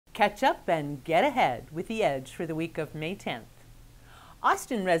Catch up and get ahead with The Edge for the week of May 10th.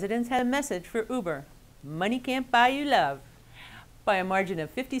 Austin residents had a message for Uber. Money can't buy you love. By a margin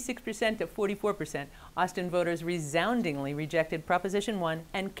of 56% to 44%, Austin voters resoundingly rejected Proposition 1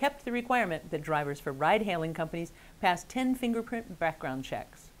 and kept the requirement that drivers for ride-hailing companies pass 10 fingerprint background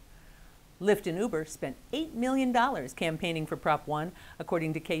checks. Lyft and Uber spent $8 million campaigning for Prop 1,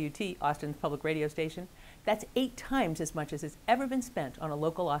 according to KUT, Austin's public radio station. That's 8 times as much as has ever been spent on a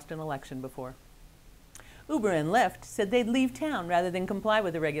local Austin election before. Uber and Lyft said they'd leave town rather than comply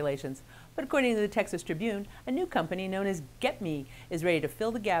with the regulations. But according to the Texas Tribune, a new company known as GetMe is ready to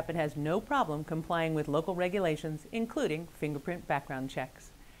fill the gap and has no problem complying with local regulations, including fingerprint background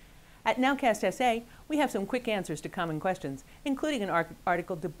checks. At NOWCastSA, we have some quick answers to common questions, including an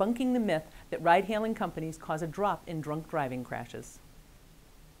article debunking the myth that ride-hailing companies cause a drop in drunk driving crashes.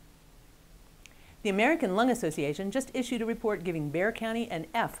 The American Lung Association just issued a report giving Bexar County an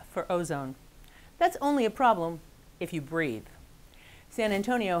F for ozone. That's only a problem if you breathe. San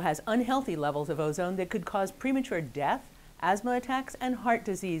Antonio has unhealthy levels of ozone that could cause premature death, asthma attacks, and heart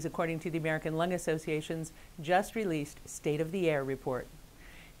disease, according to the American Lung Association's just released State of the Air report.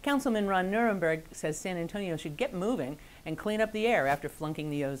 Councilman Ron Nirenberg says San Antonio should get moving and clean up the air after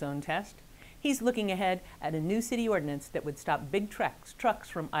flunking the ozone test. He's looking ahead at a new city ordinance that would stop big trucks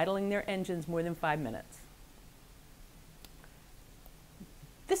from idling their engines more than 5 minutes.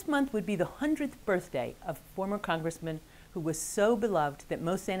 This month would be the 100th birthday of former Congressman who was so beloved that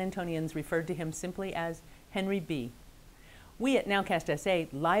most San Antonians referred to him simply as Henry B. We at NOWCastSA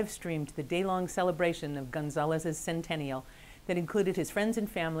live-streamed the day-long celebration of Gonzalez's centennial that included his friends and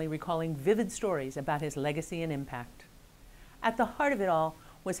family recalling vivid stories about his legacy and impact. At the heart of it all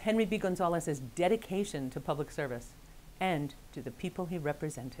was Henry B. Gonzalez's dedication to public service and to the people he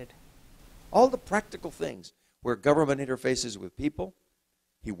represented. All the practical things where government interfaces with people,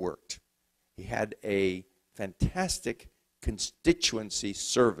 he worked. He had a fantastic constituency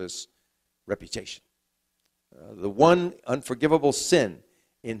service reputation. The one unforgivable sin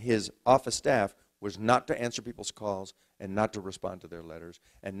in his office staff was not to answer people's calls and not to respond to their letters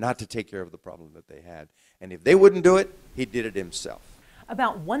and not to take care of the problem that they had. And if they wouldn't do it, he did it himself.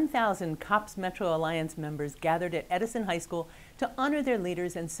 About 1,000 C.O.P.S Metro Alliance members gathered at Edison High School to honor their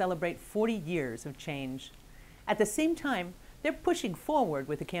leaders and celebrate 40 years of change. At the same time, they're pushing forward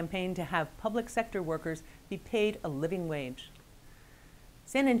with a campaign to have public sector workers be paid a living wage.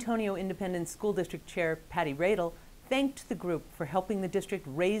 San Antonio Independent School District Chair Patty Radel thanked the group for helping the district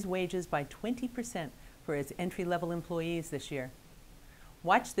raise wages by 20% for its entry-level employees this year.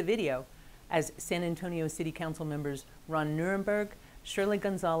 Watch the video as San Antonio City Council members Ron Nirenberg, Shirley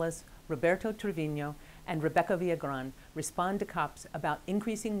Gonzalez, Roberto Trevino, and Rebecca Villagran respond to C.O.P.S about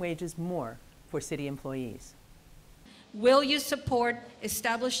increasing wages more for city employees. Will you support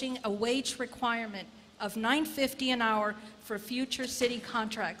establishing a wage requirement of $9.50 an hour for future city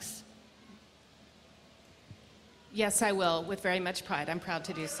contracts? Yes, I will, with very much pride. I'm proud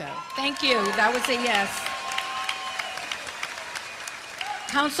to do so. Thank you. That was a yes.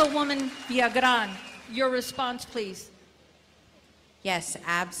 Councilwoman Villagran, your response, please. Yes,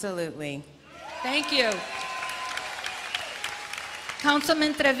 absolutely. Thank you.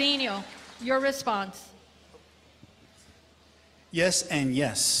 Councilman Trevino, your response. Yes and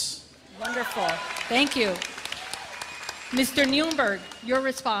yes. Wonderful. Thank you. Mr. Nirenberg, your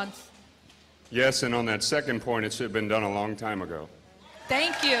response. Yes, and on that second point, it should have been done a long time ago.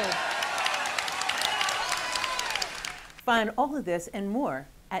 Thank you. Find all of this and more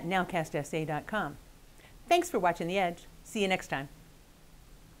at NOWCastSA.com. Thanks for watching The Edge. See you next time.